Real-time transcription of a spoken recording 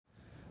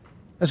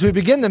As we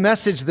begin the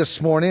message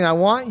this morning, I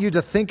want you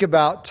to think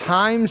about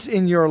times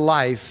in your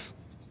life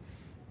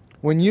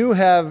when you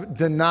have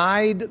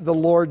denied the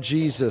Lord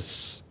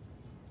Jesus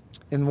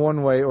in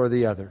one way or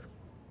the other.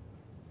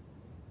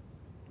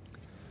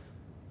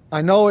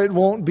 I know it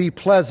won't be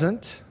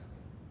pleasant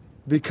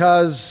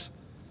because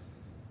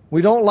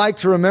we don't like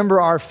to remember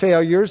our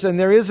failures, and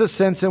there is a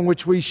sense in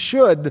which we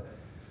should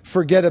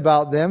forget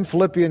about them.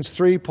 Philippians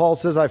 3, Paul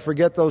says, I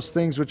forget those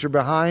things which are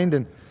behind,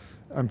 and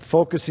I'm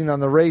focusing on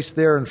the race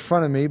there in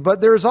front of me.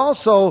 But there's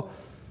also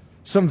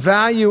some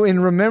value in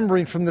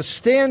remembering from the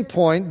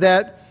standpoint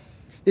that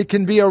it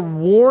can be a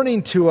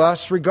warning to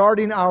us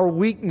regarding our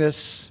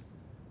weakness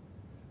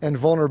and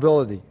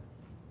vulnerability.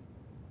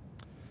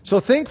 So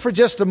think for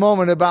just a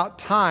moment about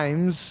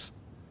times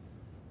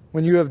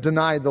when you have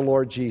denied the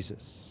Lord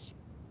Jesus.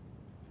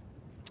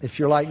 If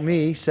you're like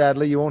me,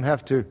 sadly, you won't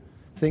have to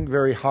think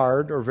very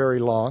hard or very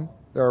long.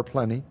 There are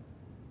plenty.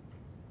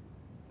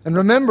 And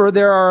remember,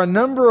 there are a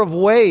number of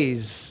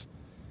ways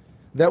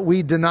that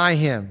we deny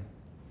Him.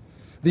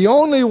 The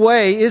only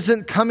way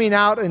isn't coming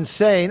out and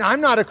saying, I'm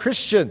not a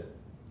Christian,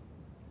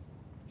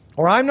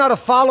 or I'm not a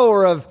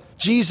follower of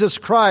Jesus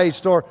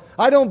Christ, or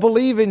I don't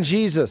believe in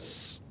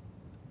Jesus.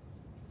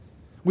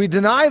 We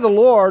deny the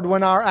Lord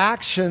when our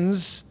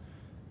actions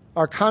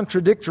are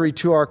contradictory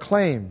to our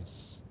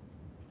claims.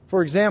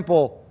 For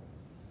example,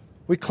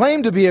 we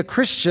claim to be a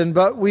Christian,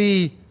 but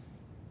we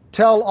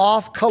tell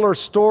off-color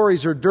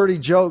stories or dirty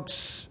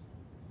jokes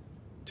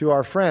to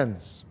our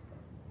friends.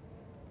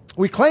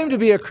 We claim to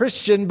be a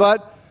Christian,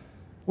 but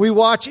we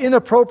watch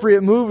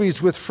inappropriate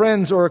movies with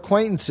friends or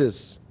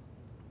acquaintances.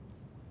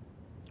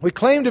 We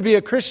claim to be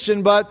a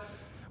Christian, but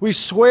we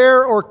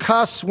swear or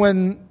cuss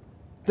when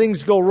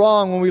things go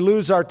wrong, when we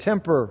lose our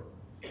temper,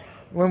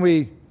 when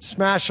we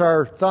smash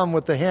our thumb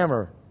with the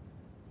hammer.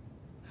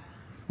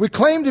 We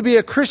claim to be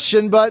a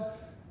Christian, but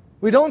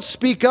we don't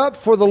speak up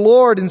for the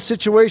Lord in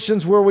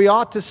situations where we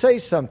ought to say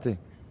something.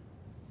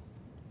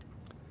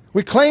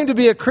 We claim to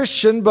be a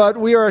Christian, but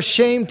we are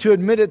ashamed to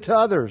admit it to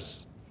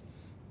others.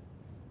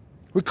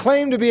 We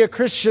claim to be a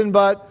Christian,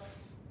 but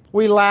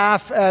we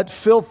laugh at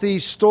filthy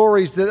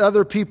stories that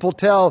other people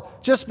tell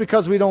just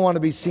because we don't want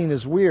to be seen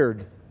as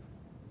weird.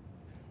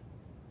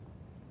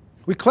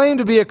 We claim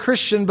to be a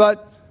Christian,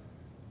 but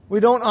we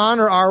don't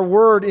honor our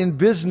word in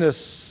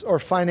business or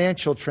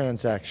financial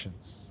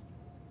transactions.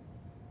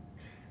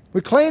 We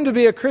claim to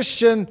be a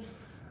Christian,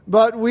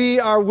 but we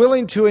are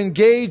willing to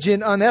engage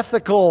in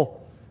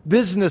unethical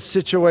business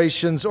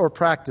situations or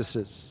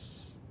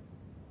practices.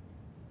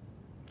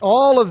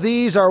 All of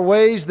these are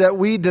ways that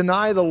we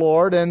deny the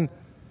Lord, and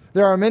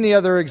there are many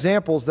other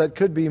examples that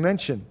could be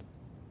mentioned.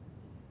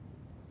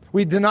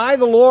 We deny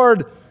the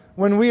Lord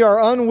when we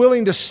are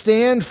unwilling to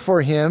stand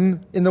for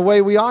Him in the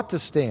way we ought to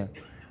stand.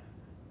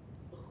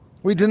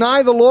 We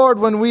deny the Lord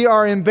when we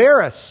are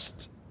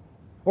embarrassed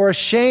or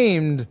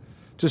ashamed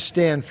to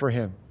stand for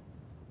Him.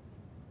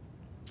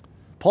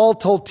 Paul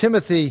told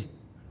Timothy,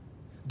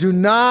 do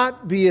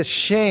not be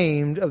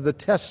ashamed of the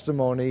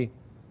testimony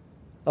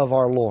of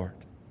our Lord.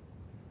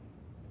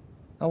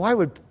 Now, why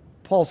would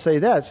Paul say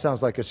that? It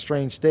sounds like a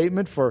strange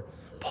statement for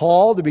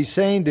Paul to be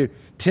saying to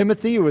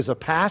Timothy, who was a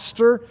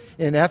pastor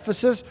in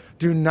Ephesus,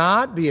 do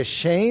not be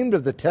ashamed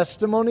of the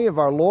testimony of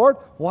our Lord.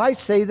 Why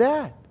say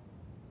that?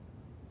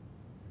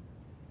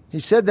 He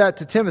said that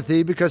to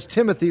Timothy because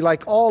Timothy,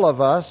 like all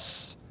of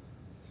us,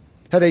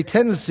 had a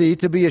tendency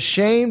to be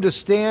ashamed to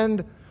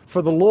stand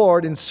for the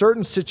Lord in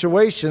certain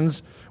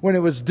situations when it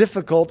was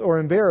difficult or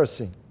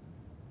embarrassing.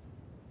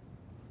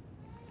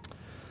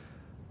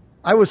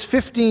 I was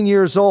 15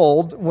 years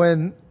old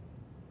when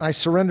I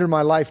surrendered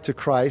my life to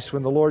Christ,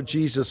 when the Lord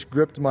Jesus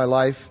gripped my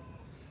life.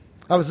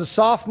 I was a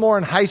sophomore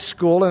in high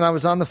school, and I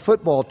was on the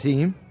football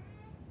team.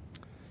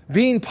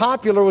 Being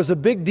popular was a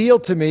big deal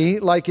to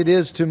me, like it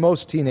is to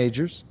most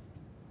teenagers.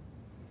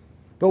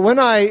 But when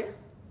I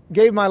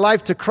gave my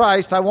life to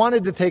Christ, I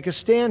wanted to take a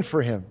stand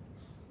for Him.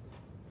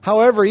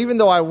 However, even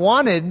though I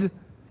wanted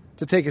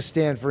to take a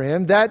stand for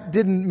Him, that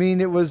didn't mean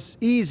it was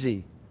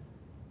easy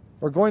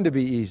or going to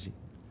be easy.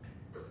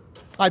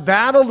 I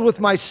battled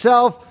with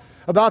myself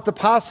about the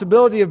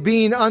possibility of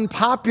being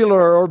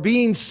unpopular or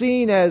being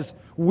seen as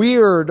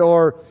weird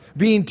or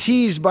being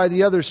teased by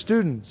the other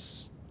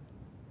students.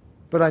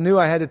 But I knew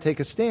I had to take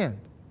a stand.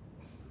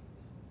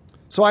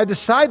 So I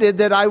decided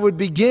that I would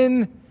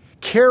begin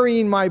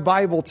carrying my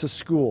Bible to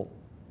school.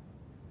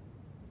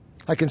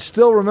 I can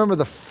still remember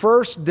the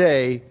first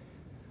day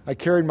I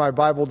carried my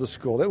Bible to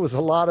school. It was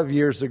a lot of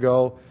years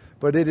ago,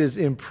 but it is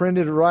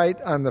imprinted right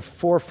on the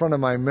forefront of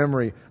my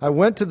memory. I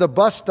went to the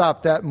bus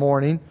stop that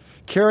morning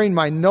carrying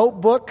my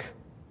notebook,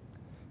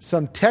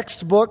 some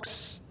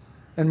textbooks,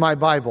 and my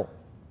Bible.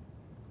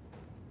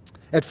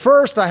 At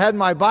first, I had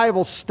my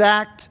Bible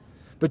stacked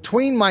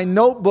between my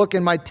notebook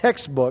and my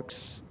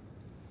textbooks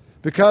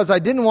because I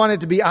didn't want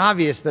it to be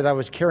obvious that I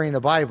was carrying a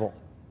Bible.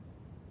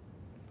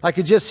 I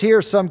could just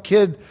hear some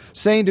kid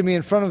saying to me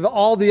in front of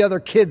all the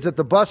other kids at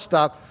the bus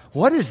stop,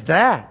 "What is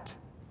that?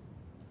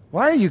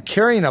 Why are you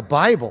carrying a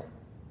Bible?"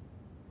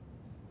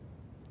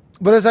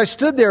 But as I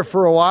stood there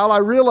for a while, I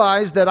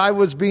realized that I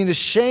was being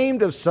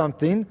ashamed of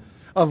something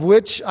of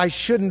which I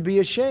shouldn't be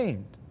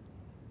ashamed.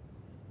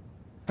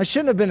 I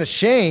shouldn't have been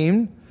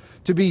ashamed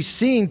to be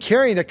seen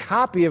carrying a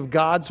copy of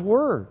God's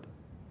Word.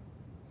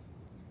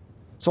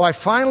 So I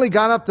finally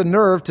got up the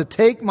nerve to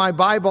take my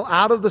Bible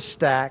out of the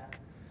stack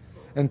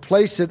and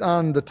place it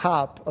on the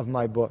top of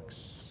my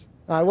books.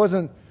 Now, I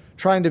wasn't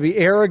trying to be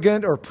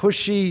arrogant or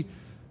pushy,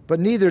 but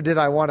neither did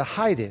I want to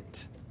hide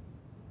it.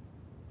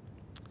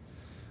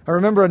 I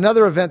remember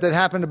another event that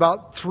happened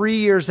about 3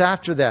 years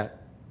after that.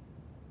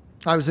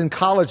 I was in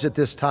college at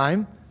this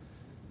time.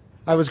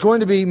 I was going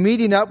to be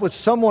meeting up with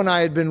someone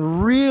I had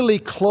been really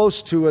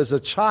close to as a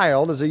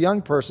child, as a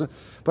young person,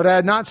 but I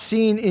had not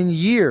seen in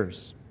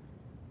years.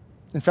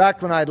 In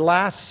fact, when I had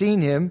last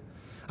seen him,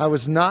 I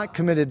was not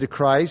committed to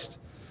Christ,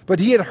 but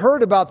he had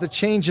heard about the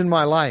change in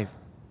my life.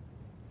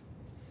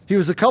 He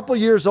was a couple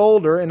years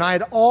older, and I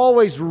had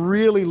always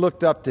really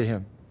looked up to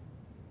him.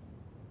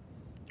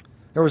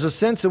 There was a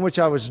sense in which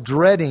I was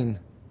dreading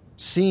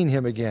seeing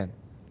him again,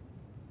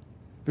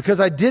 because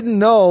I didn't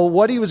know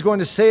what he was going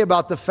to say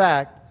about the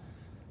fact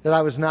that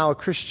I was now a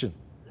Christian.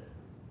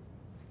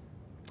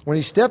 When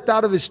he stepped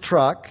out of his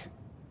truck,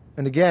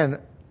 and again,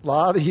 a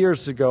lot of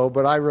years ago,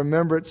 but I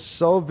remember it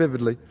so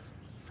vividly.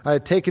 I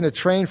had taken a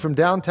train from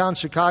downtown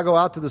Chicago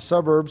out to the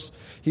suburbs.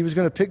 He was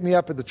going to pick me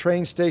up at the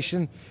train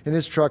station in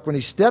his truck. When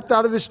he stepped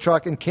out of his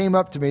truck and came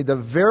up to me, the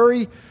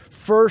very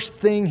first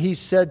thing he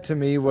said to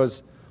me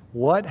was,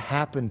 "What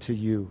happened to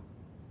you?"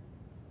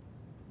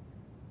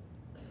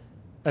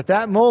 At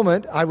that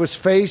moment, I was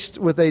faced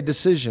with a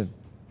decision.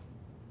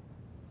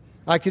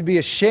 I could be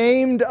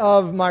ashamed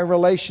of my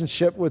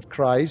relationship with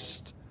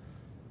Christ,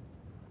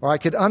 or I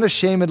could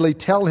unashamedly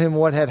tell him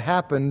what had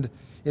happened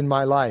in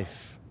my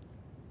life.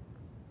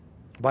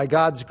 By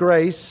God's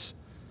grace,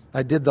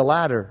 I did the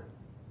latter.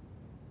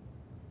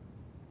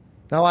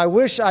 Now, I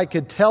wish I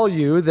could tell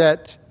you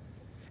that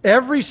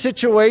every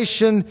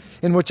situation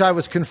in which I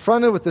was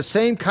confronted with the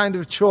same kind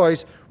of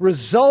choice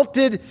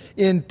resulted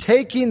in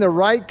taking the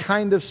right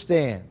kind of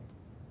stand.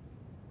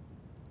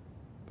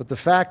 But the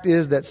fact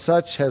is that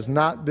such has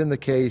not been the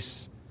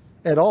case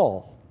at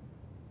all.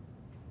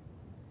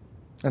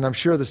 And I'm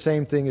sure the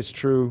same thing is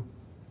true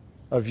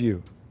of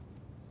you.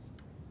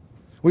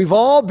 We've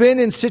all been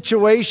in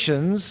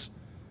situations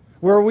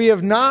where we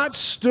have not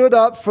stood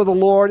up for the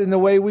Lord in the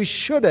way we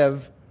should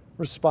have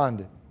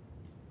responded.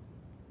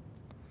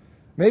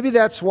 Maybe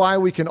that's why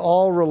we can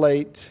all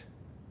relate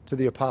to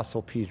the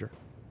Apostle Peter.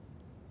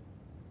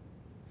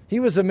 He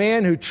was a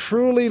man who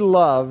truly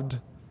loved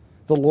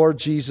the Lord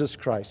Jesus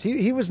Christ.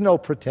 He was no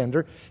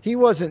pretender. He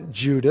wasn't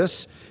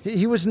Judas.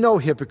 He was no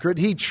hypocrite.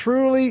 He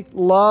truly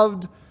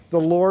loved the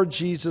Lord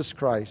Jesus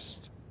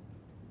Christ.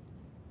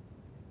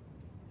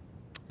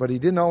 But he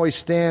didn't always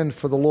stand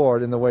for the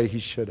Lord in the way he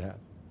should have.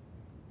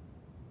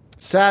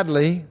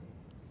 Sadly,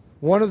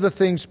 one of the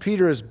things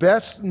Peter is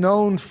best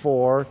known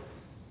for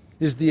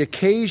is the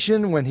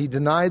occasion when he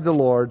denied the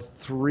Lord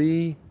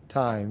 3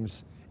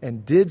 times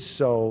and did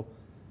so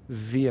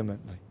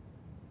vehemently.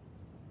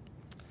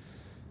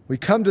 We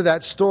come to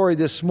that story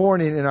this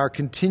morning in our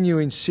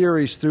continuing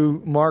series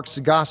through Mark's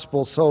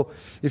Gospel. So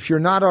if you're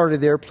not already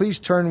there, please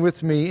turn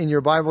with me in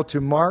your Bible to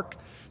Mark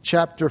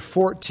chapter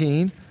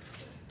 14.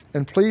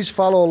 And please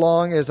follow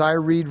along as I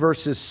read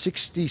verses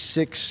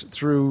 66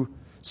 through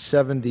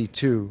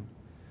 72.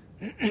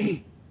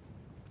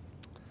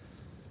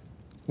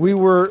 We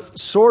were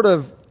sort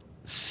of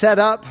set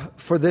up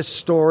for this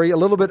story a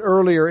little bit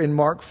earlier in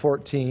Mark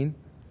 14,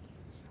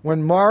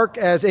 when Mark,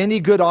 as any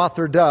good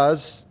author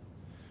does,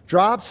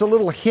 drops a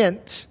little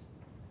hint,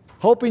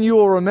 hoping you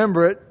will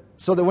remember it,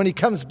 so that when he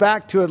comes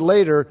back to it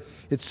later,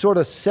 it sort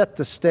of set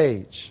the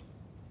stage.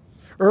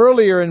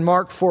 Earlier in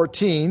Mark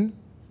 14,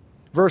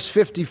 verse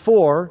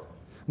 54,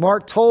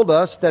 Mark told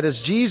us that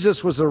as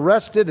Jesus was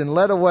arrested and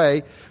led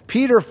away,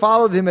 Peter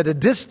followed him at a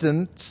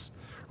distance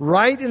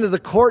right into the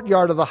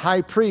courtyard of the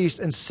high priest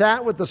and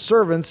sat with the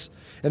servants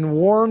and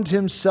warmed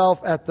himself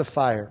at the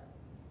fire.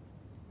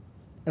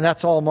 And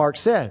that's all Mark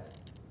said.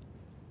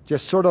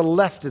 Just sort of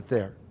left it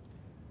there.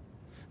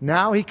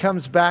 Now he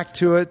comes back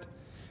to it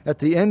at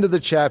the end of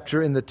the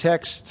chapter in the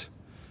text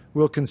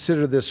we'll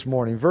consider this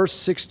morning. Verse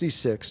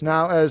 66.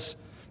 Now as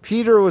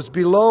Peter was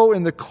below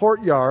in the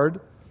courtyard,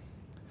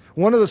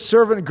 one of the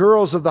servant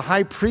girls of the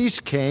high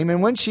priest came,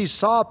 and when she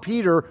saw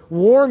Peter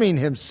warming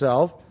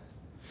himself,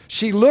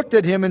 she looked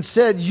at him and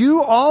said,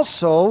 "You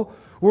also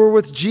were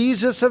with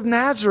Jesus of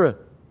Nazareth."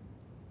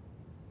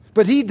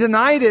 But he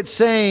denied it,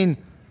 saying,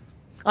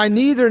 "I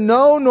neither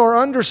know nor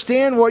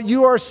understand what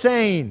you are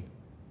saying."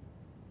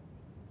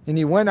 And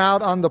he went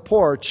out on the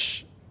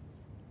porch,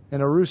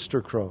 and a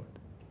rooster crowed.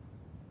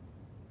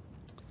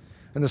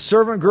 And the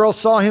servant girl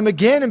saw him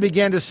again and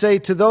began to say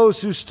to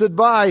those who stood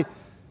by,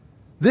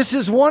 "This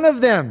is one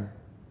of them."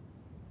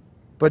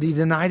 But he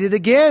denied it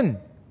again.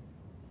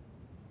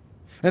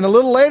 And a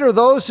little later,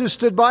 those who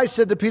stood by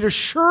said to Peter,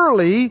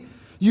 "Surely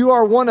you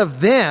are one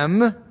of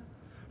them,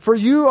 for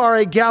you are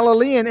a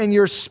Galilean, and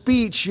your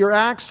speech, your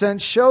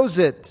accent shows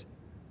it."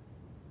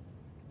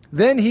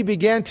 Then he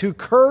began to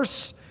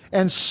curse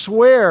and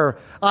swear,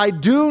 "I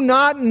do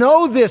not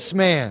know this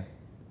man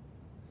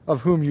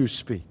of whom you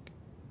speak."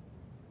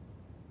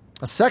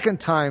 A second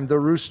time the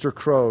rooster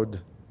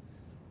crowed.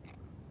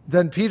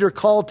 Then Peter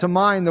called to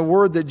mind the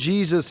word that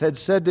Jesus had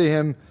said to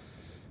him,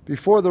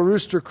 "Before the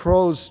rooster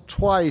crows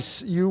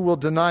twice, you will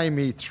deny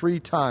me 3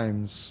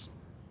 times."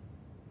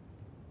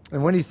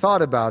 And when he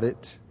thought about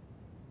it,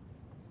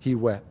 he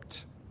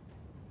wept.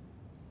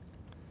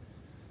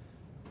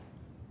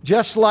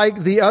 Just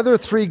like the other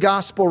 3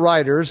 gospel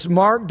writers,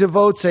 Mark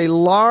devotes a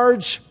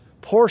large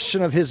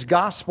portion of his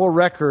gospel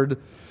record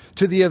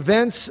to the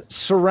events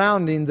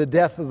surrounding the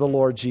death of the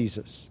Lord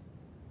Jesus.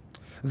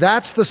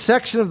 That's the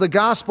section of the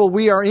gospel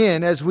we are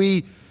in as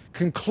we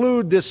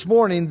conclude this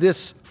morning,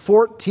 this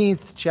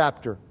 14th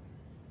chapter.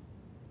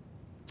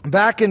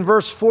 Back in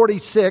verse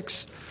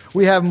 46,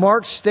 we have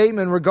Mark's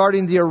statement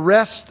regarding the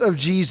arrest of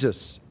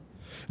Jesus.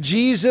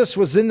 Jesus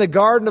was in the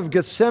Garden of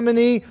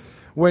Gethsemane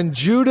when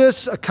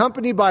Judas,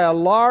 accompanied by a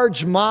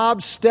large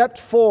mob, stepped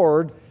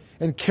forward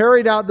and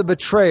carried out the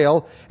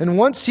betrayal. And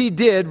once he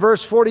did,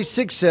 verse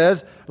 46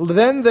 says,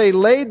 then they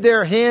laid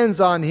their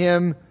hands on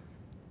him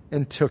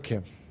and took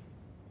him.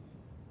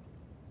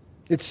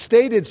 It's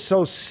stated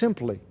so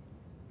simply.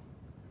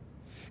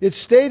 It's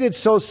stated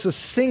so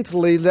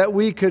succinctly that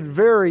we could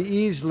very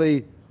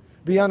easily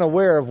be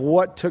unaware of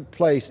what took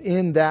place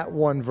in that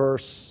one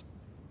verse.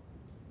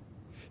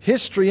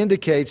 History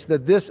indicates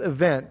that this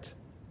event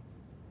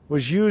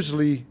was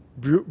usually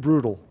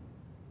brutal.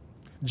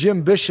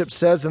 Jim Bishop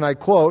says, and I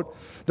quote,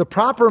 "The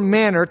proper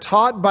manner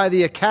taught by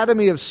the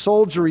Academy of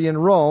Soldiery in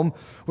Rome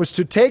was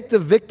to take the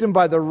victim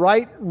by the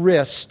right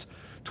wrist,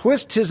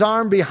 twist his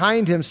arm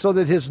behind him so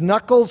that his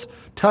knuckles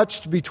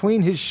touched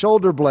between his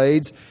shoulder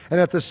blades, and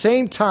at the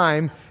same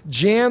time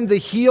jam the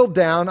heel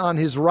down on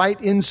his right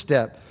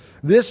instep.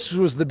 This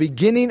was the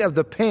beginning of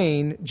the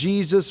pain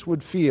Jesus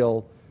would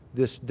feel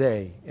this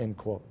day," end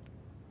quote.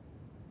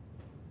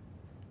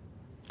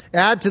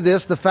 Add to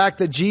this the fact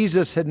that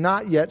Jesus had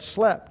not yet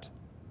slept.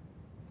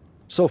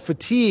 So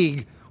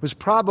fatigue was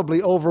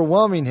probably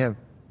overwhelming him.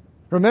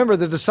 Remember,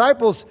 the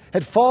disciples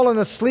had fallen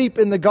asleep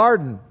in the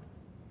garden,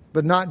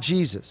 but not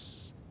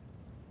Jesus.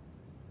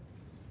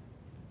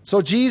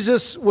 So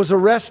Jesus was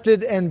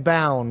arrested and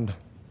bound.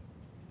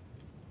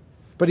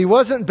 But he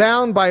wasn't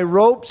bound by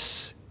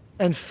ropes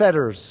and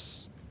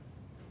fetters.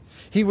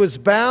 He was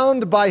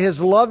bound by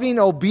his loving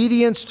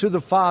obedience to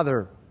the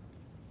Father.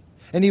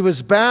 And he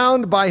was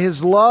bound by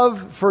his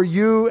love for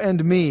you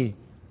and me.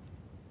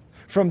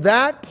 From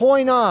that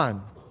point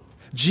on,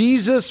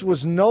 Jesus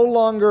was no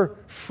longer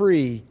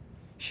free,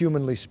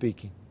 humanly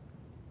speaking.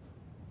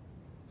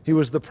 He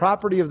was the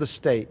property of the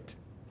state.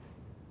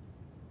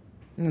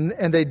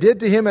 And they did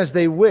to him as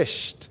they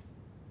wished,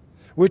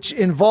 which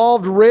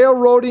involved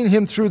railroading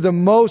him through the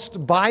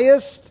most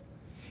biased,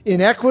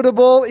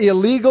 inequitable,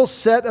 illegal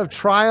set of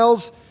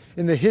trials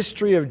in the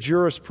history of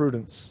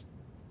jurisprudence.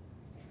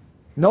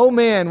 No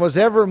man was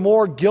ever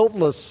more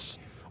guiltless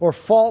or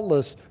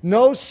faultless.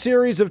 No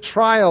series of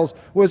trials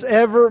was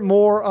ever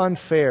more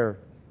unfair.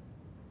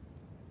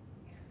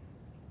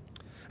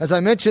 As I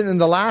mentioned in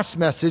the last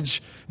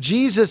message,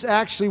 Jesus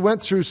actually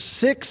went through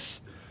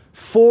 6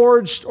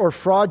 forged or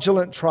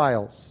fraudulent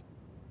trials.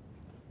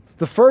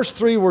 The first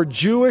 3 were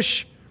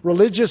Jewish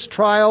religious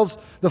trials.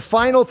 The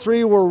final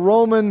 3 were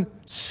Roman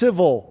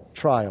civil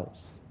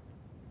trials.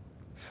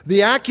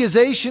 The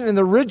accusation in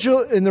the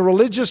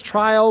religious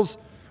trials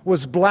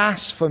was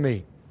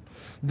blasphemy.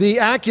 The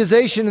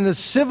accusation in the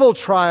civil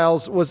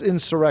trials was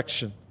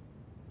insurrection.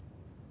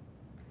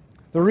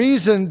 The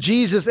reason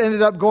Jesus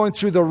ended up going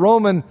through the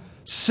Roman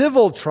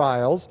civil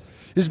trials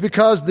is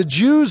because the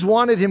Jews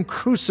wanted him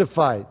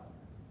crucified.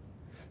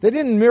 They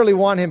didn't merely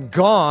want him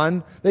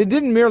gone. They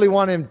didn't merely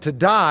want him to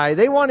die.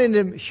 They wanted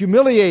him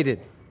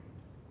humiliated.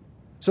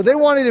 So they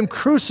wanted him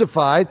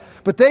crucified,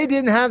 but they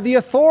didn't have the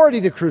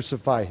authority to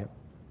crucify him.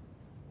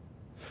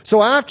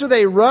 So after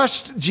they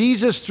rushed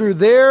Jesus through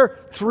their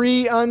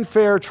 3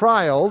 unfair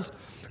trials,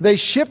 they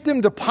shipped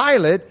him to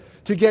Pilate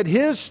to get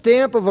his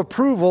stamp of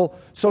approval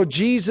so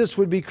Jesus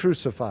would be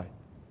crucified.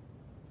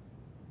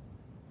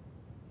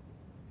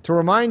 To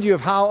remind you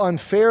of how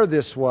unfair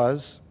this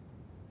was,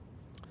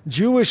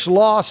 Jewish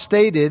law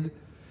stated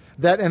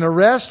that an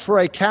arrest for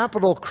a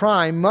capital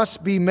crime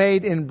must be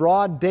made in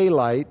broad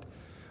daylight,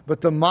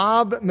 but the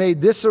mob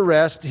made this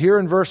arrest, here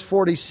in verse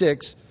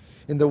 46,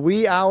 in the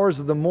wee hours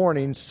of the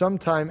morning,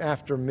 sometime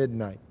after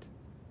midnight.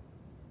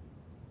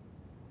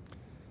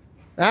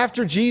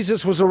 After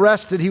Jesus was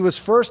arrested, he was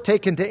first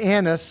taken to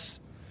Annas,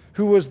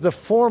 who was the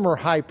former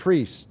high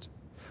priest.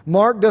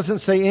 Mark doesn't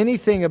say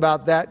anything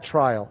about that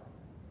trial.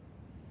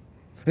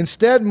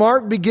 Instead,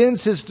 Mark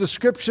begins his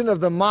description of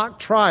the mock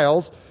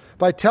trials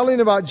by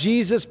telling about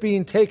Jesus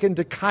being taken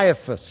to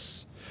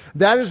Caiaphas.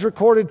 That is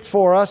recorded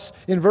for us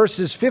in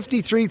verses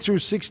 53 through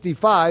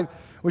 65,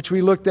 which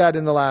we looked at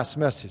in the last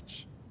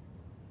message.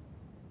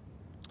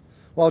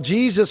 While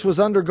Jesus was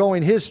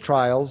undergoing his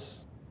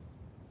trials,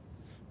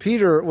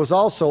 Peter was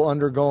also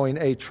undergoing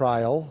a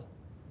trial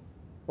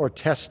or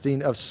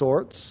testing of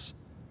sorts.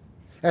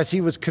 as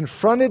he was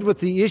confronted with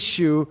the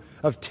issue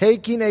of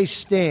taking a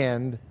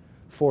stand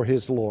for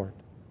his Lord.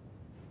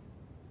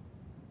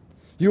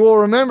 You will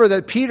remember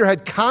that Peter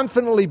had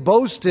confidently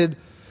boasted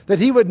that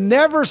he would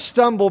never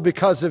stumble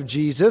because of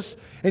Jesus,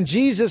 and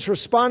Jesus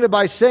responded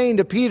by saying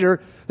to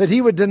Peter that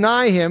he would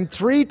deny him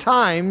 3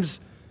 times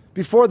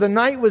before the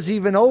night was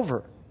even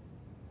over.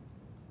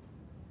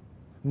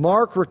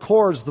 Mark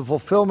records the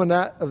fulfillment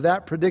of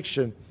that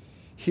prediction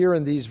here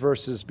in these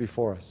verses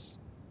before us.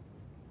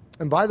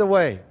 And by the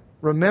way,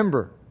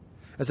 remember,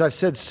 as I've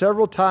said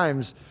several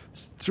times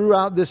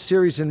throughout this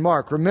series in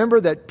Mark, remember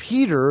that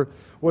Peter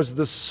was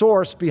the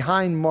source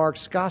behind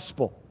Mark's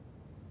gospel.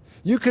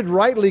 You could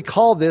rightly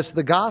call this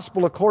the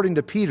gospel according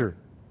to Peter.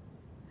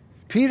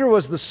 Peter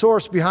was the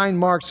source behind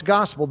Mark's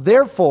gospel.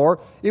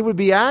 Therefore, it would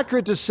be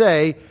accurate to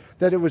say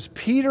that it was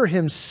Peter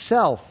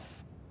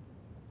himself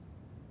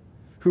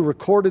who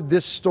recorded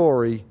this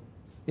story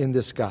in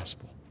this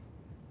gospel.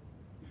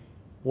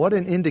 What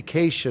an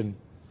indication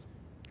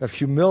of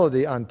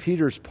humility on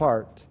Peter's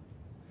part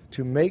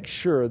to make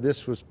sure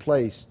this was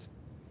placed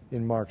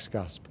in Mark's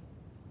gospel.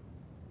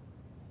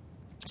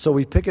 So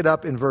we pick it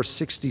up in verse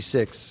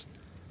 66,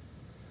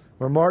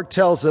 where Mark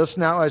tells us,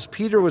 "Now as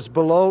Peter was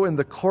below in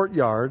the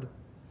courtyard,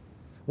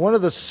 one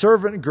of the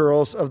servant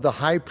girls of the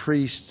high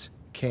priest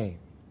came."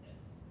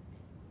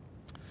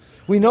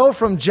 We know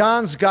from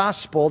John's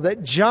gospel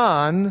that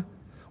John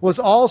was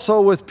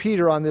also with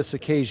Peter on this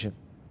occasion.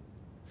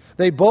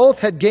 They both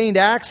had gained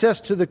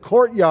access to the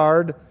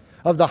courtyard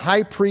of the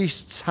high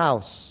priest's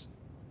house.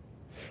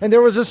 And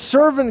there was a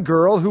servant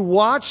girl who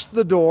watched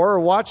the door, or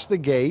watched the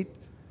gate,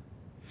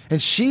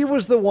 and she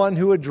was the one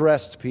who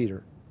addressed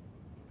Peter.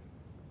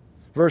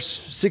 Verse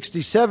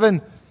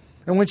 67,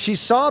 "And when she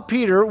saw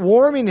Peter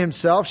warming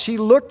himself, she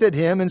looked at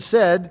him and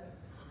said,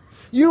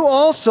 'You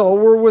also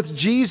were with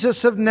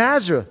Jesus of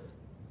Nazareth.'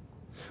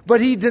 But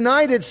he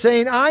denied it,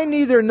 saying, 'I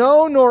neither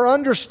know nor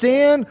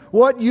understand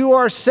what you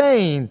are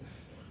saying.'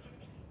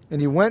 And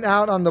he went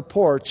out on the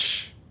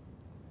porch,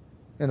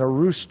 and a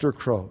rooster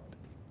crowed."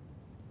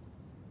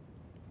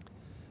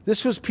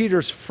 This was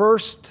Peter's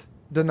first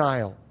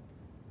denial.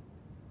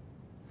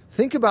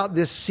 Think about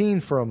this scene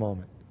for a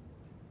moment.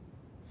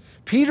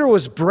 Peter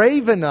was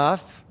brave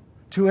enough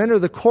to enter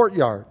the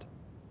courtyard,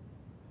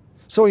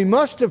 so he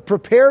must have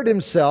prepared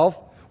himself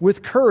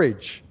with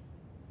courage.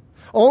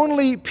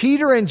 Only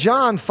Peter and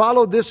John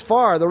followed this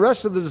far. The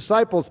rest of the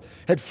disciples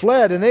had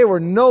fled, and they were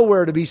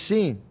nowhere to be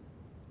seen.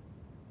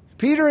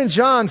 Peter and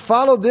John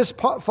followed this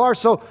far,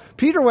 so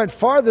Peter went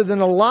farther than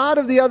a lot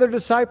of the other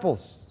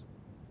disciples.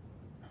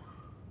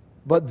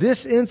 But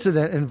this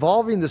incident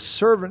involving the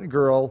servant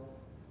girl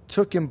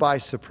took him by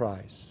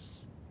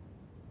surprise.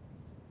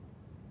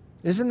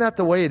 Isn't that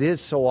the way it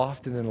is so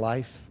often in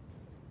life?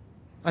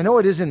 I know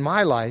it is in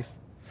my life.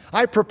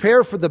 I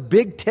prepare for the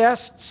big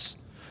tests,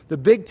 the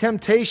big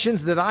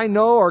temptations that I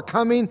know are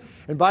coming,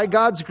 and by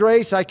God's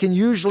grace, I can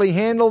usually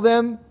handle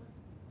them.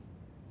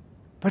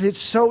 But it's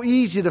so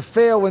easy to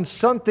fail when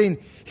something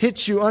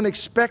hits you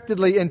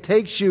unexpectedly and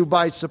takes you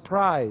by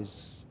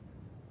surprise.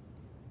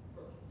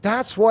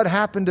 That's what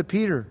happened to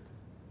Peter.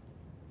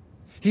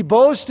 He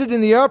boasted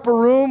in the upper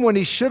room when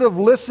he should have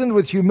listened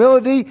with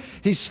humility.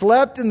 He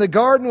slept in the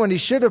garden when he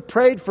should have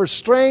prayed for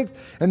strength.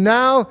 And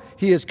now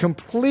he is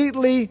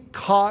completely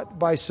caught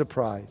by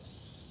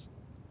surprise.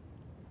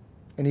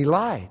 And he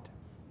lied.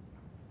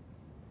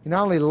 He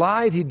not only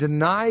lied, he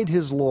denied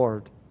his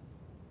Lord.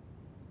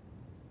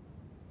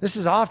 This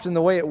is often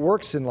the way it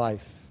works in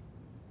life.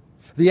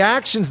 The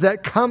actions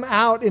that come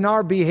out in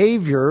our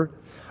behavior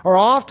are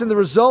often the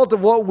result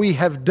of what we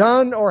have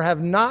done or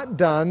have not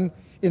done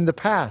in the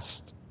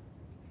past.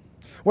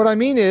 What I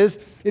mean is,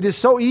 it is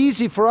so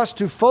easy for us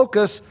to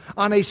focus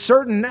on a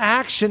certain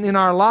action in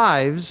our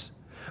lives,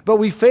 but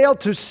we fail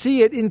to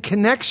see it in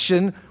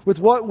connection with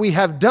what we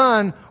have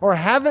done or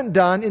haven't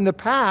done in the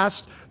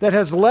past that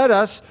has led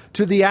us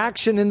to the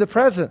action in the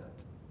present.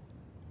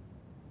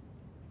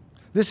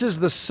 This is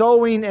the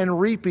sowing and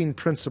reaping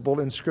principle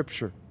in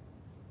Scripture.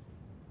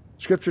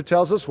 Scripture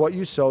tells us what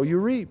you sow, you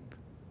reap.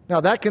 Now,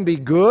 that can be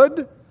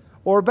good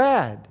or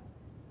bad.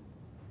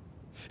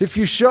 If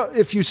you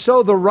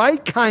sow the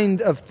right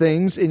kind of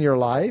things in your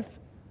life,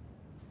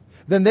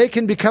 then they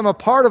can become a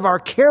part of our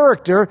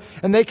character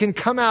and they can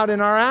come out in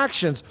our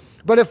actions.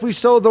 But if we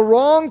sow the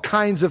wrong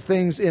kinds of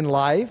things in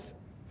life,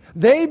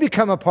 they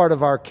become a part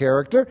of our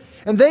character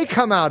and they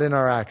come out in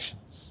our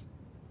actions.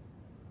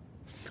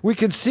 We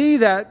can see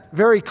that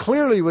very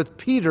clearly with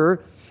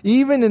Peter,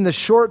 even in the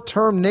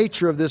short-term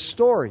nature of this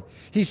story.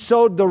 He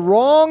sowed the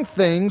wrong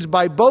things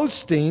by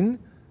boasting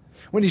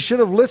when he should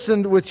have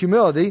listened with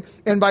humility,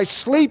 and by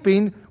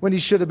sleeping when he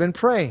should have been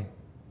praying.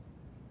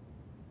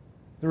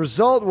 The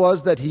result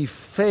was that he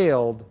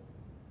failed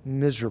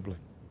miserably.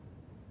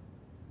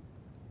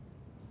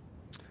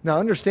 Now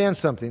understand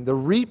something. The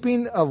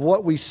reaping of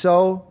what we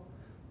sow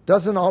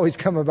doesn't always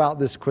come about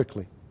this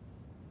quickly.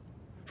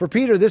 For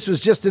Peter, this was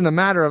just in a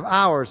matter of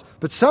hours.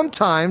 But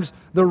sometimes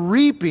the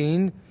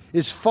reaping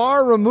is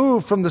far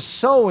removed from the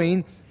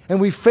sowing,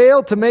 and we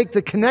fail to make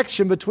the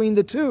connection between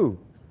the two.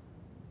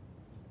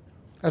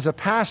 As a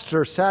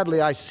pastor,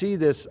 sadly, I see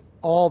this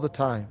all the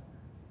time.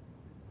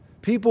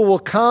 People will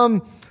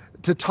come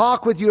to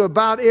talk with you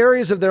about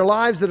areas of their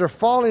lives that are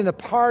falling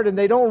apart, and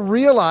they don't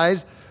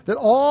realize that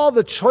all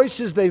the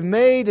choices they've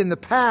made in the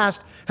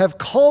past have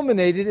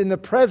culminated in the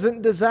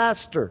present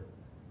disaster.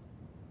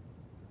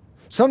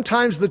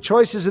 Sometimes the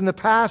choices in the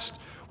past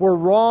were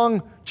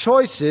wrong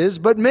choices,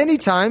 but many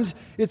times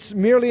it's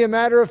merely a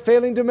matter of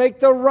failing to make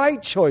the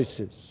right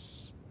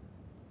choices.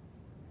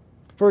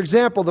 For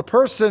example, the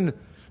person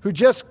who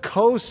just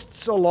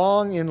coasts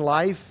along in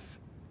life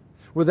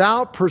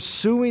without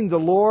pursuing the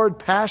Lord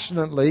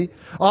passionately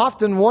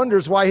often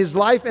wonders why his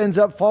life ends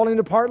up falling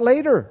apart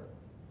later.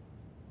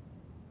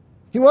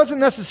 He wasn't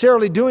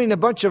necessarily doing a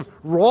bunch of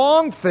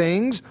wrong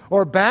things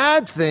or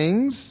bad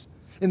things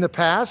in the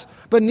past,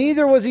 but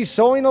neither was he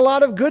sowing a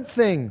lot of good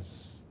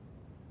things.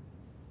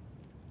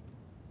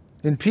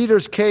 In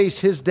Peter's case,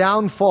 his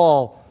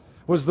downfall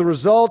was the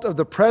result of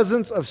the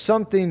presence of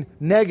something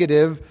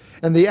negative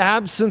and the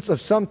absence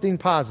of something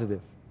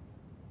positive.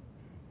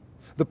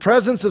 The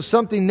presence of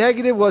something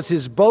negative was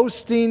his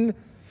boasting,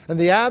 and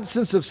the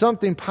absence of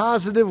something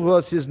positive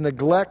was his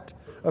neglect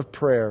of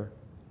prayer.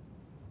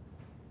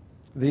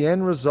 The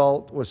end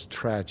result was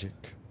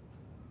tragic.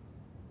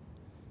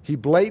 He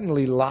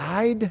blatantly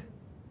lied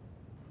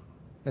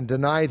and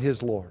denied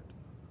his Lord.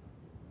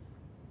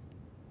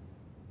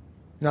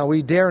 Now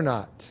we dare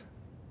not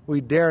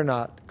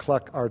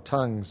cluck our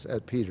tongues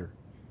at Peter,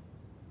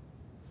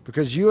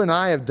 because you and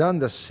I have done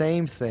the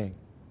same thing.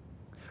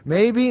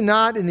 Maybe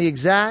not in the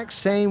exact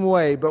same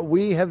way, but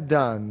we have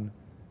done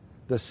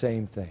the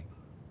same thing.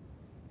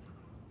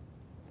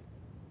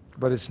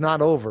 But it's not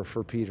over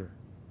for Peter.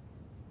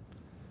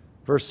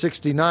 Verse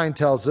 69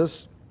 tells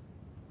us,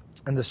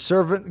 "And the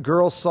servant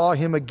girl saw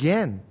him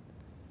again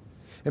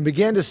and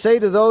began to say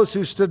to those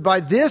who stood by,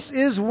 'This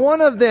is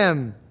one of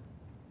them.'"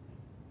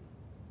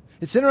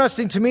 It's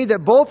interesting to me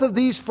that both of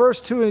these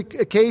first two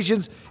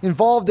occasions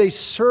involved a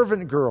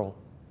servant girl.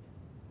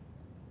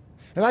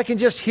 And I can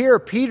just hear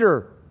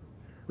Peter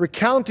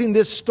recounting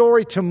this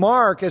story to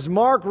Mark as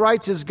Mark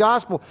writes his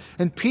gospel.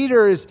 And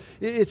Peter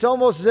it's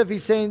almost as if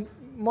he's saying,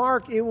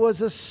 "Mark, it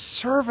was a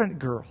servant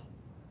girl.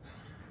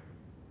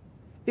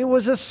 It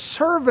was a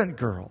servant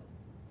girl."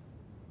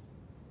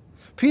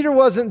 Peter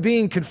wasn't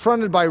being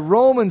confronted by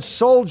Roman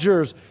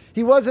soldiers.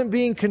 He wasn't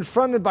being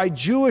confronted by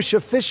Jewish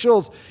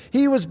officials.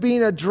 He was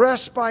being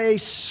addressed by a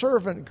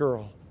servant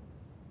girl.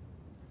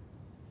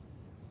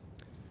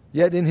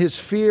 Yet in his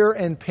fear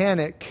and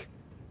panic,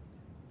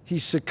 he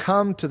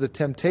succumbed to the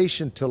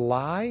temptation to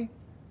lie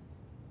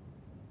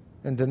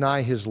and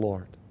deny his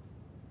Lord.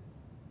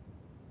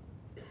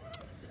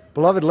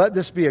 Beloved, let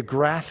this be a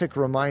graphic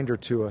reminder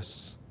to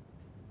us.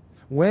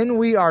 When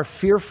we are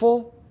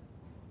fearful,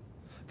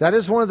 that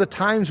is one of the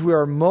times we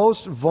are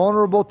most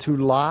vulnerable to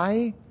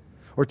lie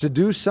or to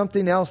do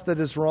something else that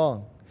is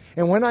wrong.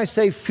 And when I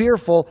say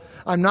fearful,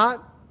 I'm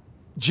not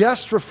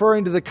just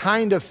referring to the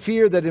kind of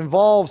fear that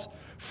involves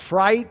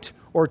fright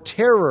or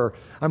terror.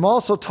 I'm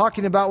also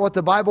talking about what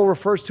the Bible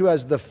refers to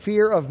as the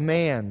fear of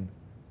man.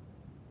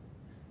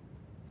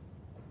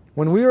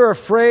 When we are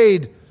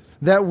afraid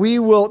that we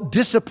will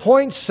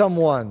disappoint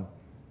someone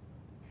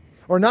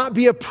or not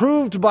be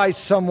approved by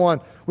someone,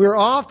 we are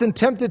often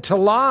tempted to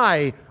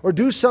lie or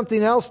do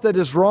something else that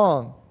is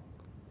wrong.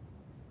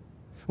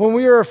 When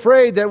we are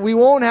afraid that we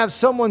won't have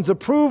someone's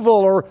approval,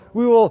 or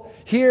we will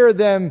hear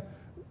them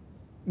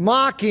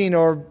mocking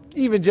or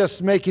even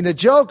just making a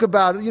joke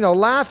about it,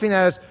 laughing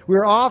at us, we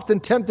are often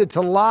tempted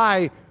to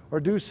lie or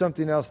do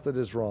something else that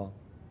is wrong.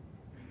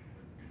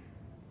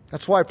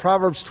 That's why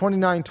Proverbs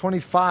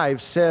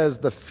 29:25 says,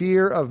 "The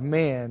fear of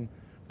man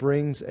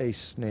brings a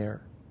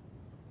snare."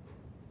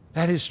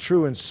 That is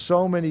true in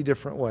so many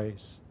different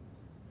ways.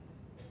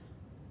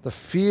 The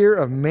fear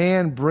of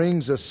man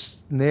brings a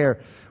snare.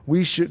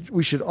 We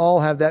should all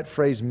have that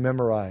phrase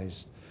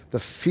memorized. The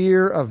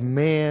fear of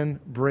man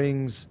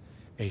brings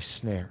a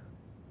snare.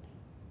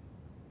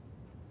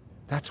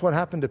 That's what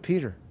happened to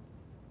Peter.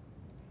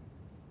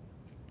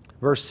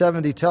 Verse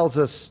 70 tells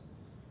us,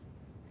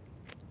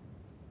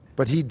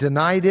 "But he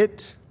denied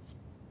it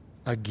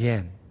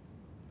again."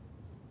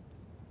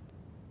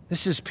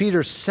 This is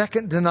Peter's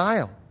second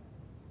denial.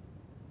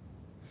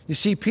 You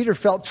see, Peter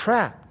felt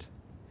trapped.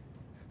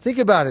 Think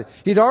about it.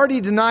 He'd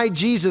already denied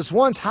Jesus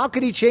once. How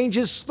could he change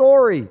his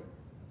story?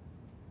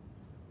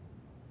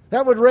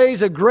 That would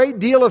raise a great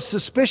deal of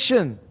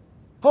suspicion.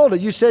 Hold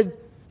it, you said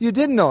you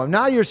didn't know him.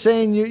 Now you're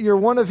saying you're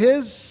one of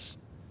his?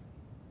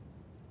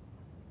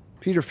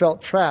 Peter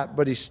felt trapped,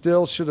 but he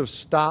still should have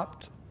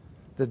stopped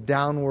the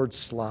downward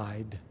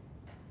slide.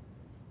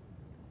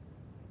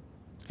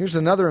 Here's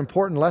another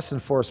important lesson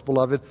for us,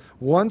 beloved.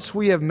 Once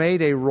we have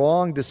made a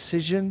wrong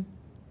decision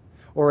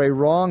or a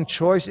wrong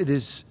choice, it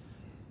is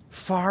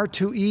far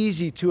too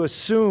easy to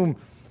assume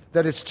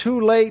that it's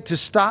too late to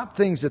stop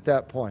things at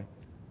that point.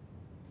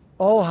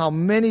 Oh, how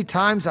many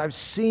times I've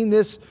seen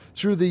this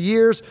through the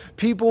years.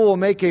 People will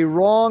make a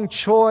wrong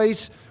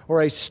choice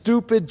or a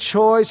stupid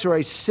choice or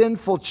a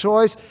sinful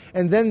choice,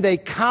 and then they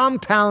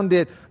compound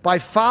it by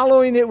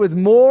following it with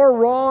more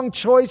wrong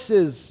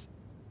choices.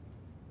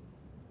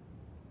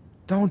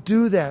 Don't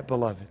do that,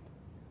 beloved.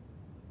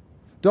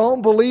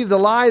 Don't believe the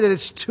lie that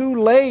it's too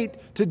late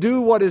to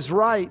do what is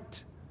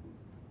right.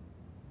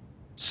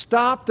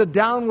 Stop the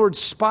downward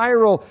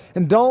spiral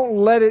and don't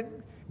let it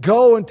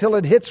go until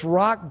it hits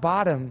rock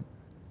bottom.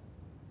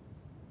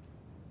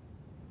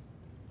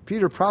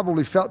 Peter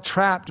probably felt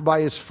trapped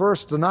by his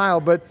first denial,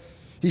 but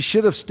he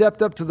should have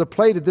stepped up to the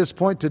plate at this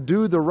point to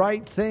do the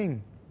right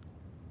thing.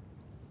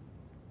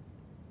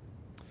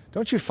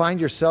 Don't you find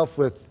yourself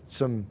with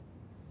some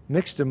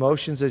mixed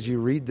emotions as you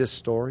read this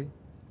story?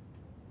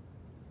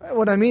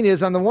 What I mean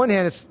is, on the one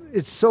hand,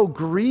 it's so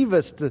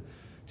grievous to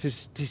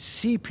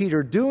see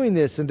Peter doing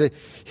this and to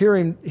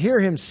hear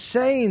him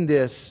saying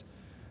this.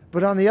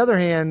 But on the other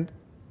hand,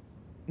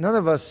 none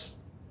of us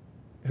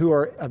who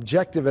are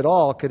objective at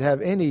all could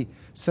have any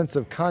sense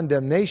of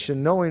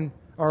condemnation knowing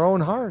our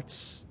own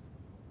hearts.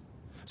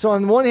 So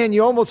on the one hand,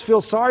 you almost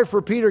feel sorry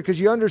for Peter because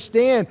you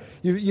understand,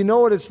 you know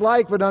what it's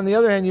like, but on the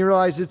other hand, you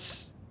realize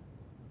it's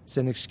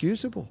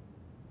inexcusable.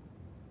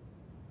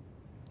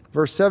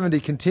 Verse 70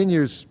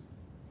 continues,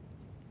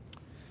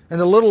 and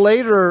a little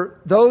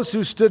later, those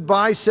who stood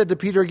by said to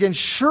Peter again,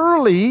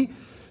 surely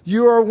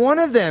you are one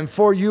of them,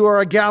 for you are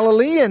a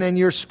Galilean, and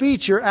your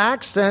speech, your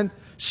accent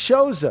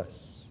shows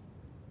us.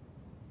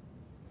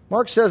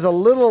 Mark says a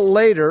little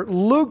later.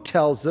 Luke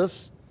tells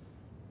us,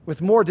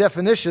 with more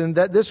definition,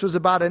 that this was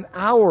about an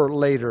hour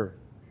later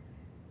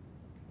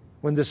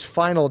when this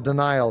final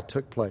denial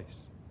took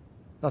place.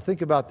 Now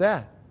think about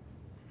that.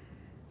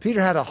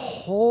 Peter had a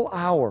whole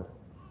hour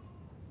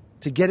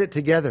to get it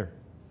together.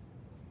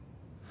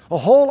 A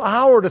whole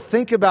hour to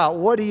think about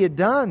what he had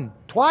done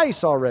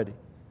twice already.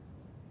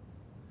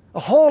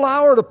 A whole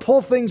hour to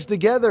pull things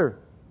together.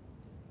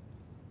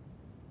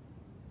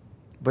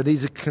 But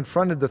he's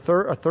confronted a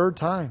third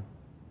time.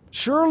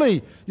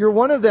 Surely you're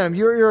one of them.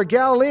 You're a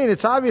Galilean.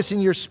 It's obvious in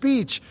your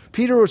speech.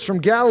 Peter was from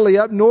Galilee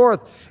up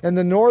north, and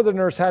the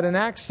northerners had an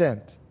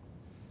accent.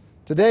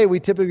 Today we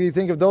typically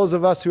think of those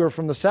of us who are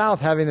from the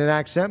south having an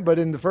accent, but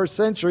in the first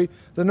century,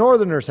 the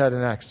northerners had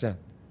an accent.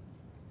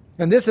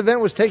 And this event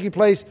was taking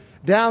place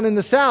down in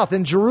the south,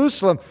 in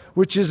Jerusalem,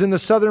 which is in the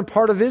southern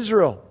part of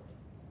Israel.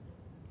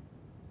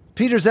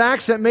 Peter's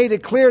accent made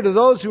it clear to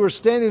those who were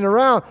standing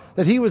around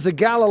that he was a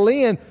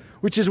Galilean,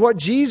 which is what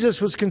Jesus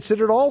was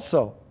considered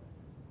also.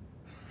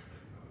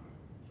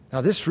 Now,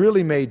 this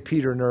really made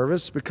Peter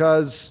nervous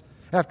because,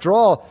 after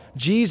all,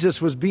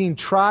 Jesus was being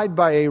tried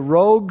by a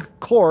rogue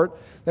court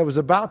that was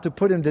about to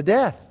put him to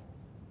death.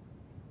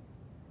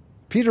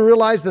 Peter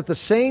realized that the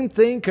same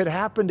thing could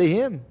happen to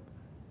him.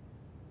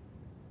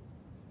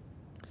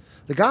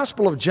 The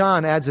Gospel of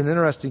John adds an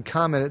interesting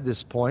comment at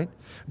this point.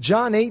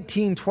 John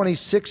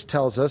 18:26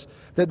 tells us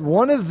that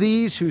one of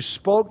these who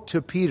spoke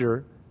to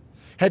Peter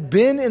had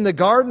been in the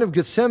Garden of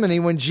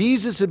Gethsemane when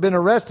Jesus had been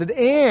arrested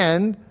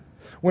and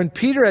when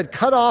Peter had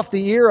cut off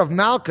the ear of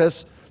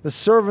Malchus, the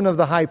servant of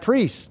the high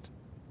priest.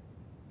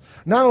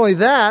 Not only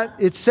that,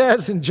 it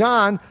says in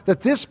John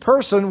that this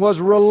person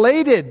was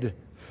related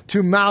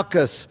to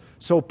Malchus,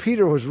 so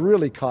Peter was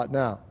really caught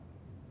now.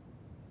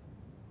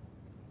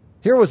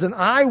 Here was an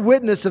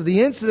eyewitness of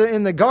the incident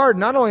in the garden,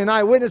 not only an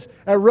eyewitness,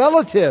 a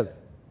relative.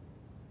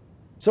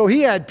 So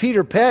he had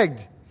Peter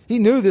pegged. He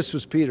knew this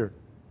was Peter.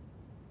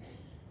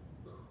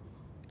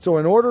 So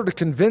in order to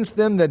convince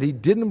them that he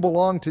didn't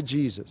belong to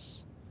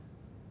Jesus,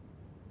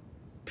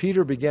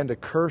 Peter began to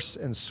curse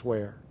and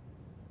swear.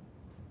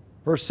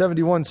 Verse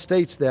 71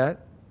 states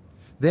that,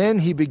 then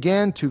he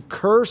began to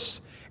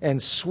curse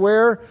and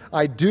swear,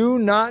 I do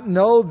not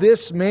know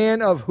this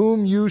man of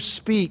whom you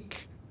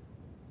speak.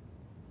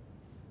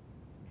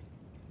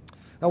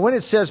 Now, when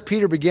it says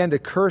Peter began to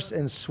curse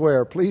and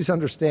swear, please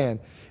understand,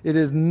 it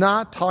is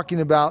not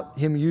talking about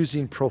him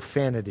using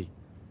profanity.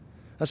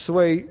 That's the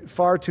way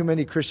far too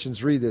many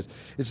Christians read this.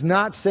 It's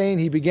not saying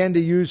he began to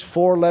use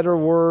four-letter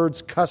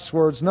words, cuss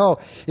words. No,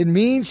 it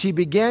means he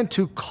began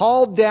to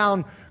call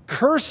down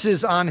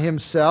curses on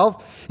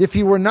himself if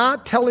he were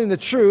not telling the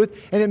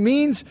truth, and it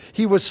means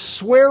he was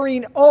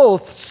swearing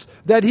oaths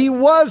that he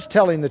was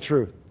telling the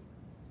truth.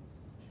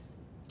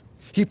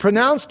 He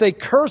pronounced a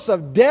curse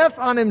of death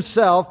on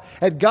himself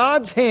at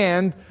God's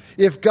hand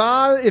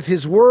if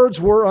his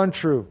words were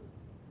untrue.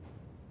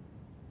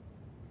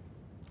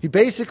 He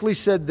basically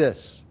said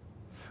this,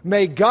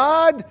 may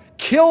God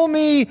kill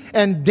me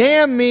and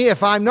damn me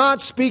if I'm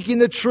not speaking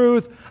the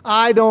truth.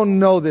 I don't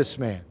know this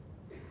man.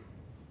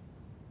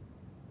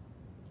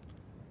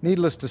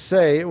 Needless to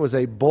say, it was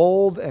a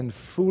bold and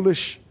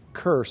foolish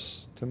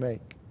curse to make.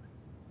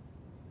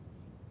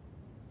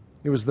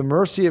 It was the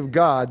mercy of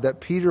God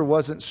that Peter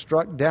wasn't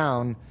struck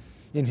down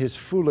in his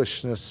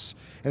foolishness.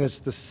 And it's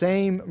the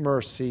same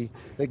mercy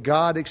that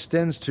God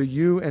extends to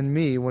you and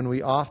me when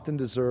we often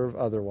deserve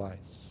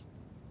otherwise.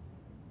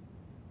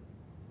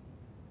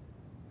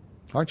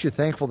 Aren't you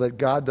thankful that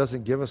God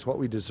doesn't give us what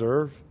we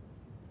deserve?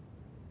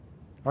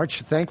 Aren't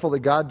you thankful that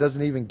God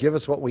doesn't even give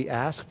us what we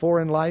ask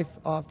for in life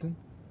often?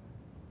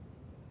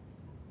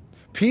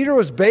 Peter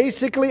was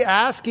basically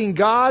asking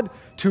God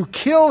to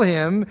kill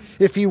him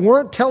if he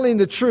weren't telling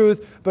the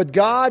truth, but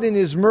God in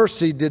His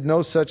mercy did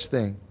no such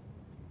thing.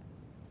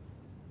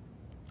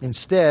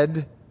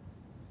 Instead,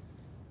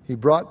 He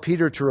brought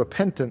Peter to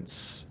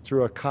repentance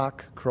through a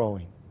cock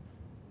crowing.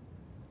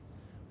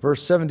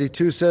 Verse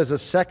 72 says, "A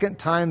second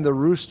time the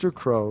rooster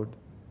crowed.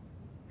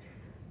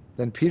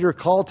 Then Peter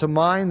called to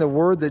mind the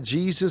word that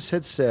Jesus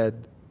had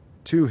said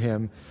to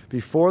him,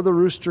 'Before the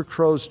rooster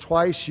crows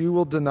twice, you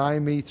will deny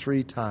me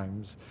 3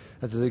 times.'"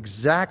 That's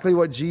exactly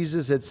what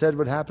Jesus had said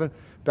would happen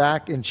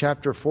back in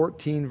chapter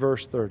 14,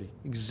 verse 30.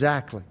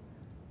 Exactly.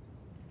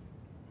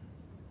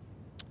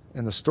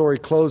 And the story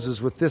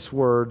closes with this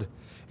word,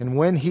 "And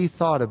when he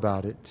thought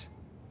about it,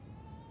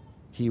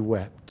 he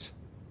wept."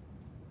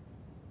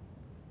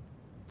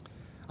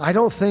 I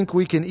don't think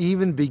we can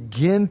even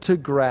begin to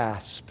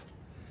grasp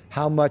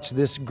how much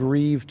this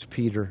grieved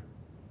Peter.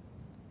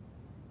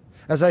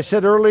 As I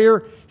said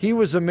earlier, he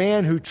was a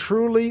man who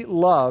truly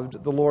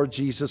loved the Lord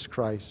Jesus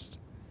Christ.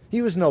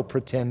 He was no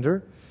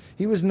pretender.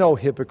 He was no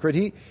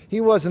hypocrite.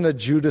 He wasn't a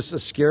Judas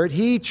Iscariot.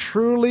 He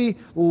truly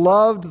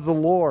loved the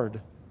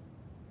Lord.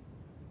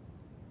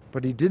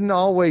 But he didn't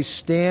always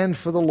stand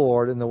for the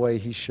Lord in the way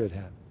he should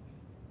have.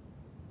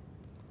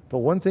 But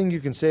one thing you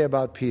can say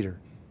about Peter,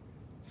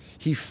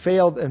 he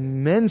failed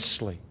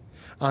immensely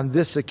on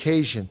this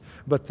occasion,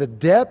 but the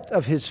depth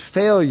of his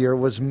failure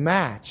was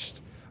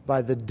matched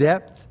by the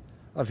depth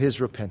of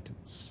his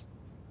repentance.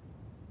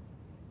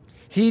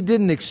 He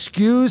didn't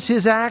excuse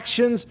his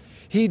actions.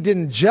 He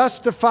didn't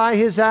justify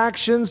his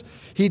actions.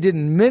 He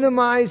didn't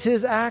minimize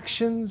his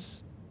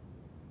actions.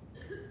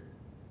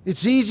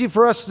 It's easy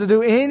for us to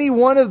do any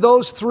one of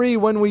those 3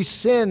 when we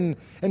sin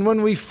and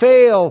when we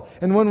fail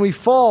and when we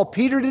fall.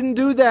 Peter didn't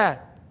do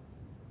that.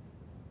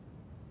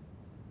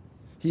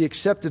 He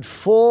accepted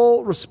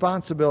full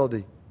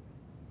responsibility.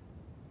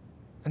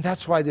 And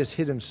that's why this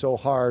hit him so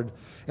hard.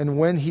 And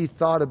when he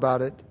thought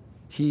about it,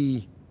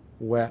 he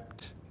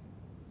wept.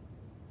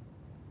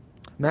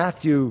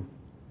 Matthew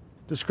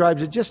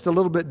describes it just a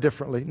little bit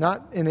differently,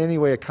 not in any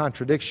way a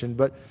contradiction,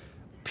 but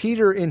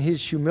Peter in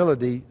his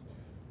humility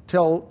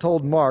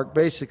told Mark,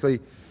 basically,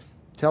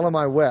 tell him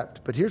I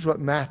wept. But here's what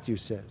Matthew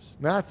says.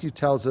 Matthew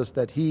tells us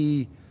that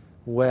he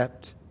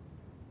wept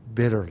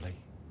bitterly.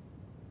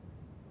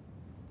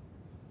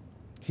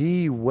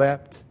 He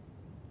wept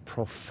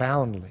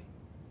profoundly.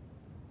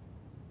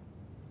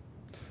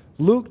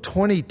 Luke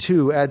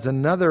 22 adds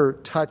another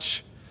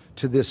touch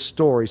to this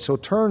story. So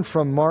turn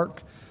from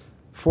Mark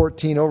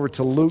 14 over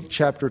to Luke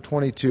chapter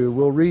 22.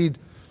 We'll read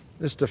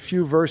just a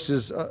few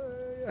verses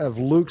of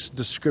Luke's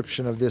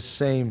description of this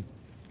same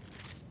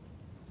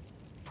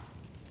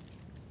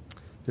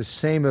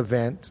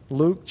event.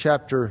 Luke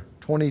chapter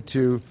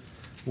 22,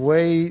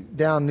 way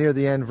down near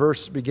the end,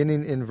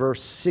 beginning in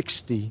verse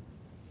 60.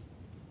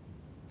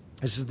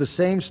 This is the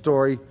same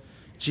story.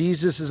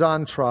 Jesus is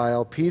on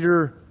trial.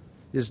 Peter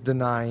is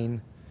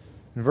denying.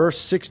 In verse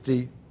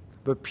 60,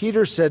 but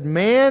Peter said,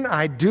 "Man,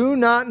 I do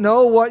not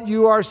know what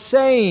you are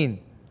saying."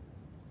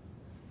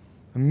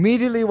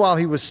 Immediately while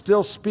he was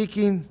still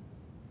speaking,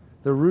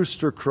 the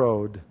rooster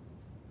crowed.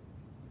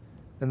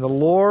 And the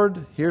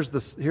Lord, here's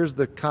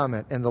the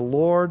comment, and the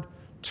Lord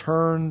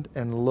turned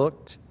and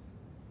looked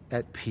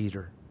at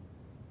Peter.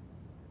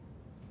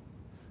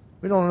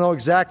 We don't know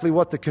exactly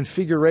what the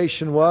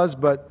configuration was,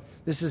 but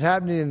this is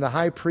happening in the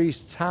high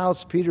priest's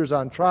house. Jesus is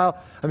on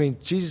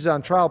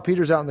trial.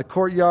 Peter's out in the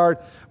courtyard.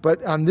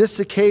 But on this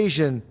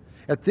occasion,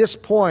 at this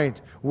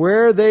point,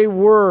 where they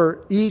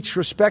were each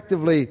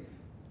respectively,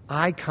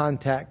 eye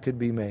contact could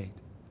be made.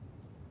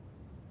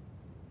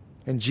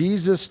 And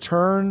Jesus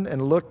turned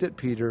and looked at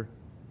Peter.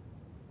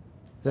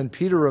 Then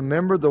Peter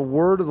remembered the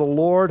word of the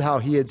Lord, how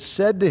he had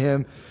said to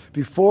him,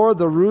 "Before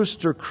the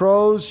rooster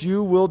crows,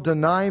 you will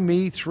deny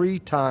me 3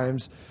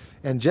 times."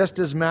 And just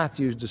as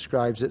Matthew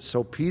describes it,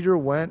 so Peter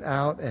went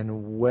out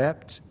and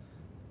wept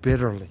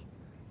bitterly.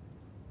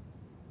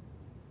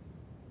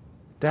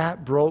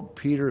 That broke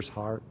Peter's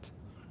heart.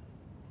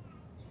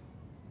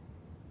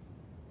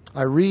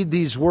 I read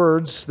these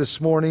words this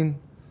morning,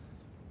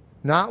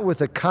 not with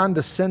a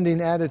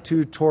condescending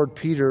attitude toward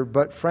Peter,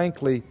 but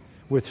frankly,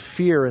 with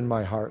fear in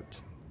my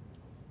heart.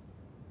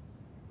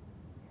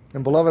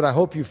 And beloved, I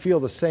hope you feel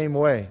the same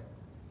way.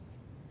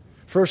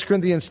 1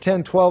 Corinthians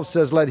 10:12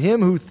 says, "Let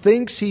him who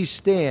thinks he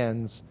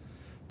stands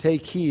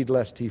take heed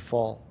lest he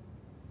fall."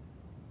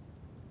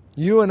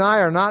 You and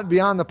I are not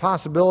beyond the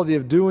possibility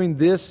of doing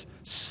this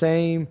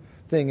same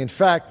thing. In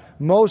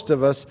fact, most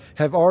of us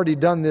have already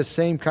done this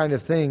same kind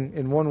of thing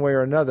in one way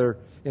or another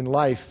in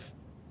life,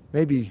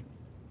 maybe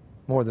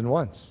more than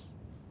once.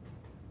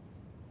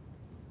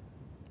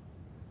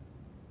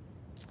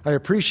 I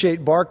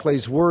appreciate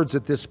Barclay's words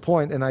at this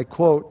point, and I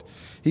quote,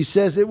 he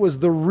says, "It was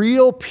the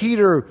real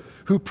Peter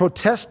who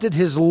protested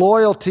his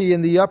loyalty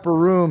in the upper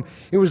room.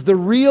 It was the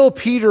real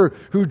Peter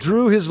who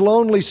drew his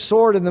lonely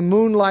sword in the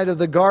moonlight of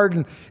the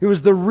garden. It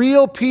was the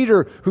real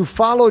Peter who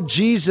followed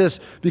Jesus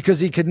because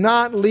he could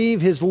not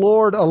leave his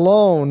Lord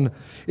alone.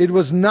 It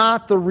was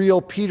not the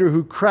real Peter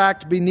who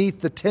cracked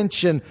beneath the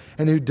tension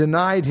and who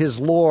denied his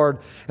Lord."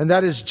 And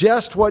that is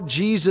just what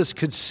Jesus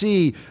could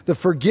see. The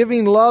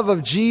forgiving love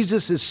of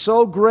Jesus is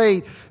so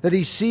great that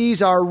he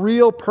sees our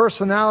real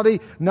personality,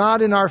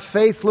 not in our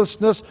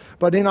faithlessness,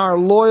 but in our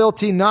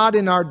loyalty, not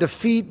in our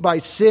defeat by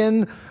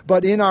sin,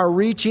 but in our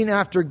reaching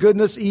after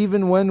goodness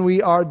even when we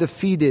are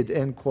defeated,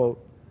 end quote.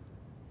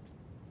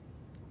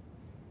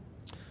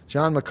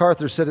 John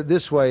MacArthur said it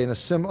this way,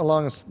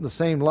 along the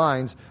same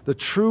lines: the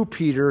true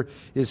Peter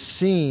is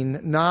seen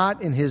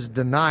not in his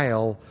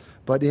denial,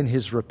 but in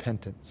his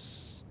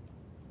repentance.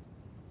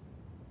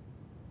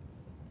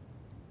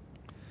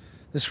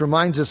 This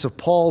reminds us of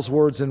Paul's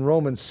words in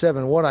Romans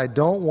 7, "What I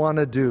don't want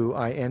to do,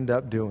 I end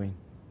up doing."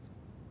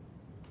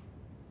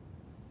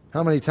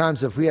 How many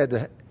times have we had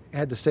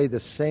to say the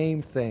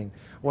same thing?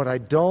 What I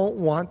don't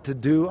want to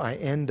do, I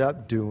end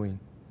up doing.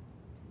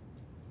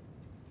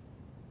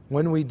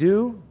 When we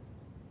do,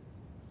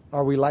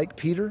 are we like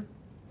Peter?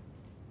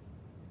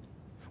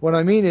 What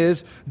I mean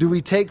is, do we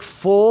take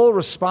full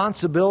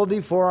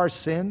responsibility for our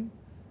sin?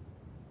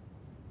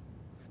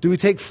 Do we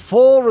take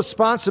full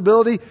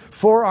responsibility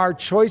for our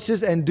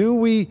choices, and do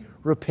we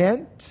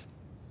repent?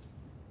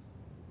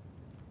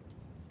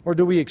 Or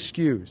do we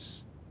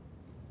excuse?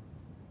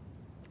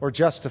 Or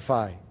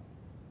justify?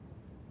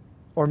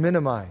 Or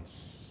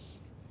minimize?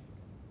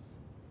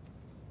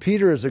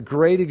 Peter is a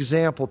great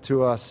example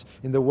to us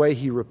in the way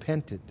he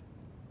repented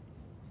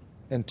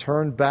and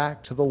turned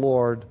back to the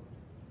Lord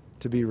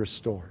to be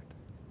restored.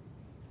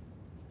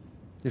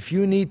 If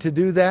you need to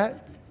do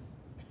that,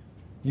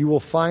 you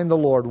will find the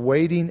Lord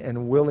waiting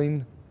and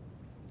willing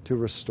to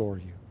restore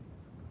you.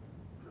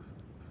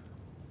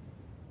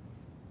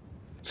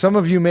 Some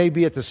of you may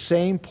be at the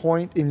same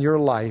point in your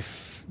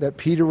life that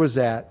Peter was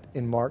at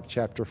in Mark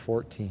chapter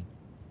 14.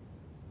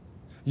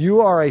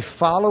 You are a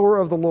follower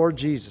of the Lord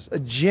Jesus, a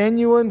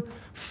genuine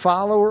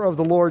follower of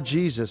the Lord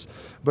Jesus,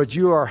 but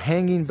you are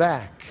hanging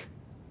back.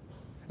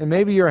 And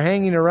maybe you're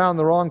hanging around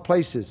the wrong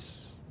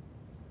places.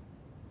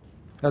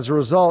 As a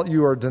result,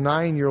 you are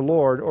denying your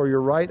Lord, or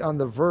you're right on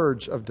the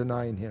verge of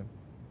denying Him.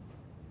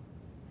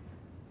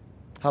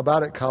 How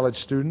about it, college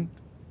student?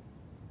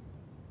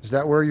 Is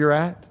that where you're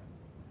at?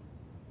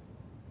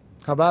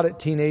 How about it,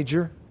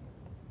 teenager?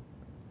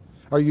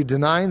 Are you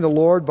denying the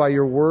Lord by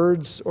your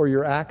words or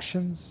your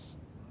actions?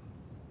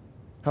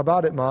 How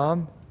about it,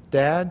 mom,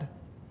 dad?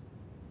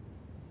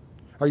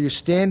 Are you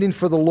standing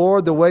for the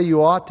Lord the way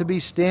you ought to be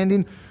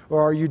standing,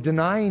 or are you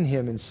denying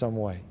Him in some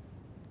way?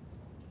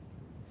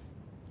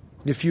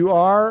 If you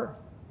are,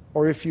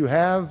 or if you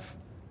have,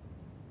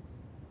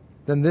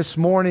 then this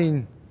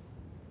morning,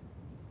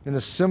 in a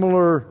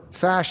similar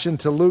fashion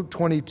to Luke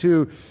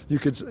 22, you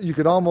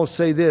could almost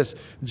say this: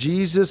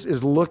 Jesus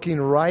is looking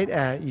right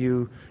at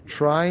you,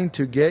 trying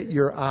to get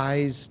your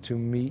eyes to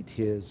meet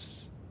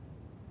His.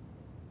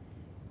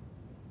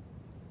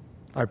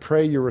 I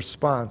pray your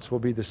response will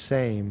be the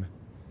same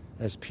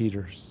as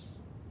Peter's.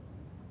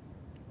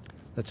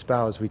 Let's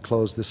bow as we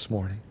close this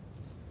morning.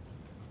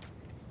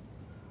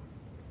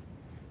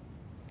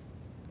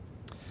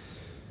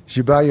 As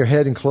you bow your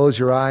head and close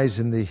your eyes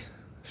in the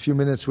few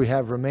minutes we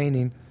have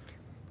remaining,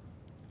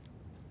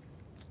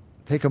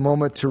 take a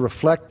moment to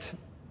reflect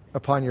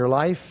upon your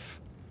life,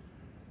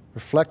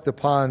 reflect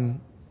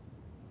upon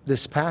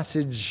this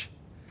passage,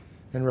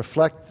 and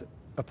reflect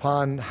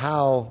upon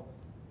how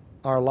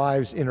our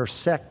lives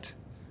intersect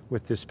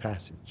with this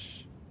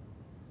passage.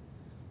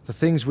 The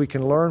things we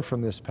can learn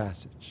from this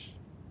passage.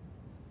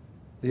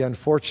 The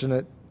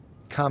unfortunate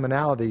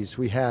commonalities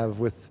we have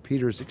with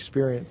Peter's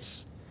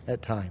experience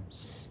at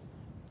times.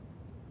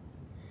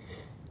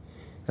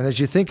 And as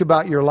you think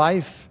about your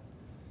life,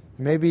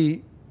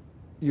 maybe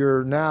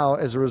you're now,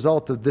 as a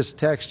result of this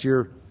text,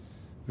 you're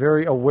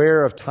very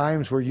aware of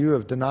times where you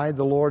have denied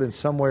the Lord in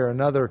some way or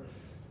another.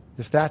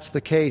 If that's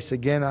the case,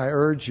 again, I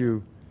urge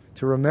you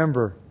to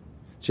remember,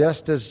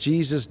 just as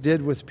Jesus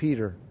did with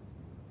Peter,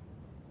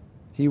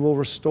 He will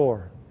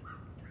restore.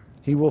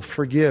 He will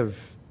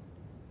forgive.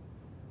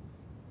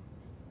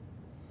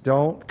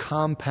 Don't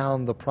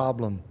compound the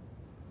problem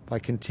by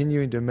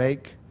continuing to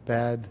make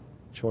bad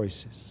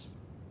choices.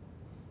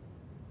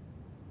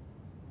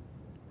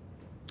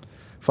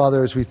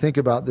 Father, as we think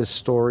about this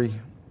story,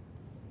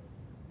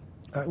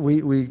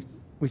 we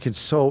can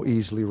so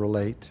easily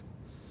relate.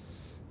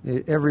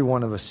 Every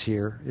one of us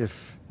here,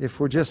 if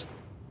we're just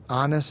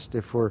honest,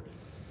 if we're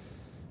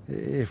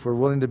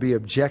willing to be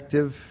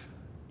objective.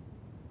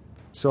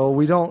 So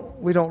we don't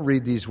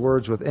read these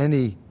words with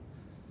any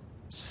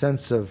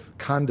sense of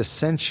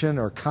condescension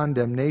or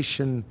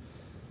condemnation,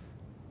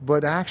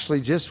 but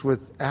actually just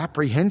with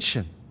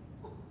apprehension,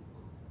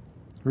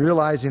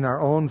 realizing our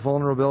own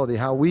vulnerability,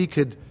 how we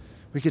could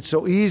We could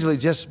so easily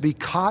just be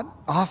caught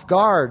off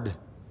guard,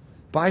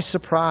 by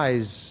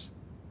surprise,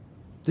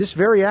 this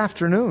very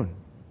afternoon,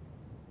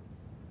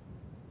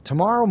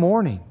 tomorrow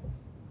morning,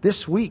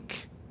 this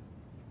week,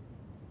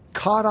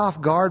 caught off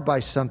guard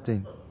by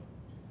something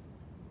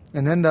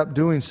and end up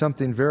doing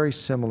something very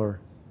similar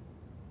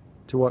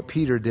to what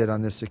Peter did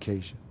on this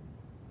occasion.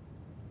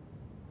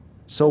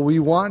 So we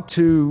want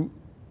to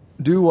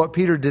do what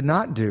Peter did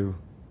not do,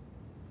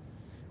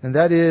 and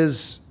that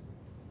is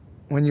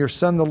when your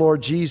son, the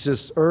Lord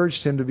Jesus,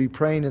 urged him to be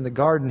praying in the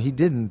garden, he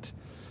didn't.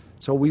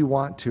 So we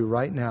want to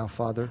right now,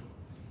 Father.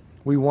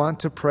 We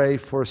want to pray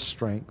for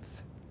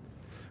strength.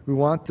 We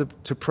want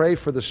to pray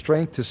for the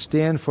strength to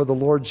stand for the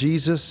Lord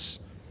Jesus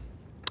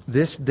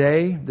this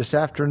day, this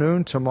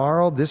afternoon,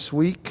 tomorrow, this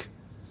week.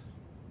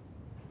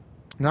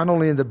 Not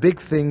only in the big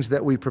things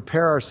that we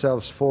prepare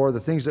ourselves for,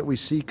 the things that we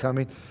see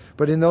coming,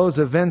 but in those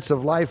events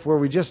of life where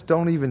we just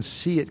don't even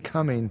see it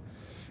coming.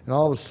 And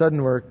all of a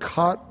sudden we're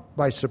caught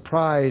by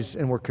surprise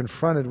and we're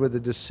confronted with a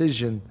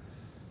decision.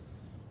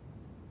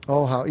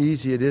 Oh, how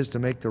easy it is to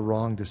make the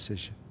wrong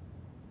decision.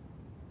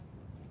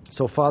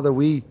 So, Father,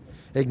 we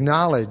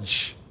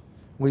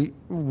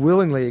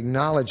willingly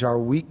acknowledge our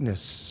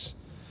weakness,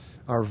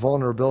 our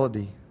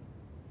vulnerability,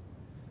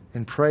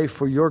 and pray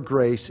for your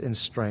grace and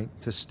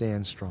strength to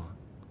stand strong.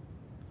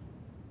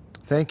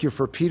 Thank you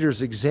for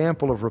Peter's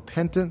example of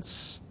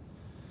repentance.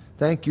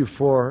 Thank you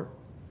for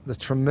the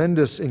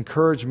tremendous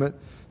encouragement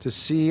to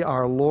see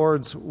our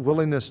Lord's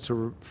willingness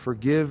to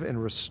forgive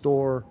and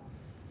restore.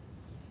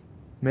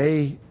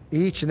 May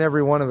each and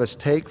every one of us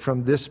take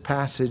from this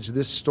passage,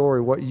 this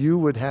story, what you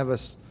would have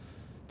us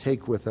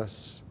take with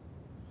us.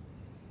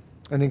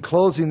 And in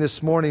closing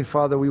this morning,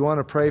 Father, we want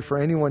to pray for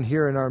anyone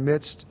here in our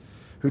midst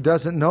who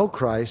doesn't know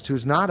Christ,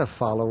 who's not a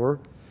follower,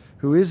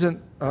 who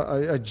isn't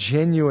a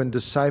genuine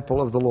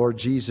disciple of the Lord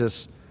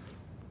Jesus.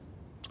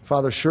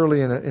 Father,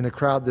 surely in a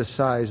crowd this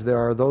size, there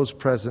are those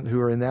present who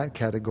are in that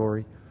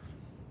category.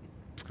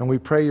 And we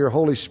pray your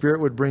Holy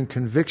Spirit would bring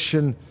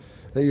conviction,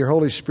 that your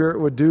Holy Spirit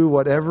would do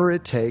whatever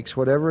it takes,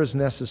 whatever is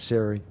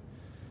necessary,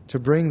 to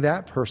bring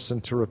that person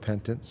to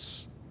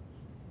repentance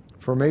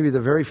for maybe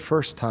the very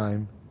first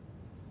time,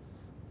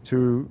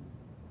 to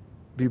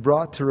be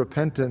brought to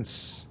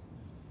repentance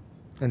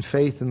and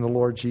faith in the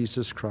Lord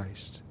Jesus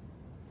Christ.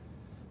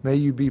 May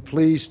you be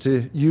pleased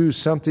to use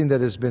something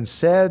that has been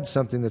said,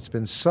 something that's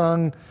been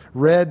sung,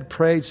 read,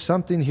 prayed,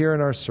 something here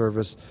in our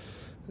service.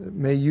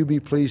 May you be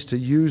pleased to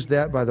use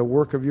that by the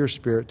work of your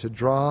Spirit to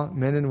draw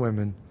men and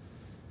women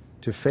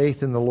to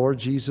faith in the Lord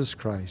Jesus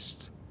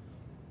Christ,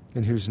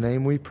 in whose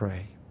name we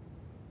pray.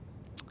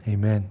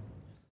 Amen.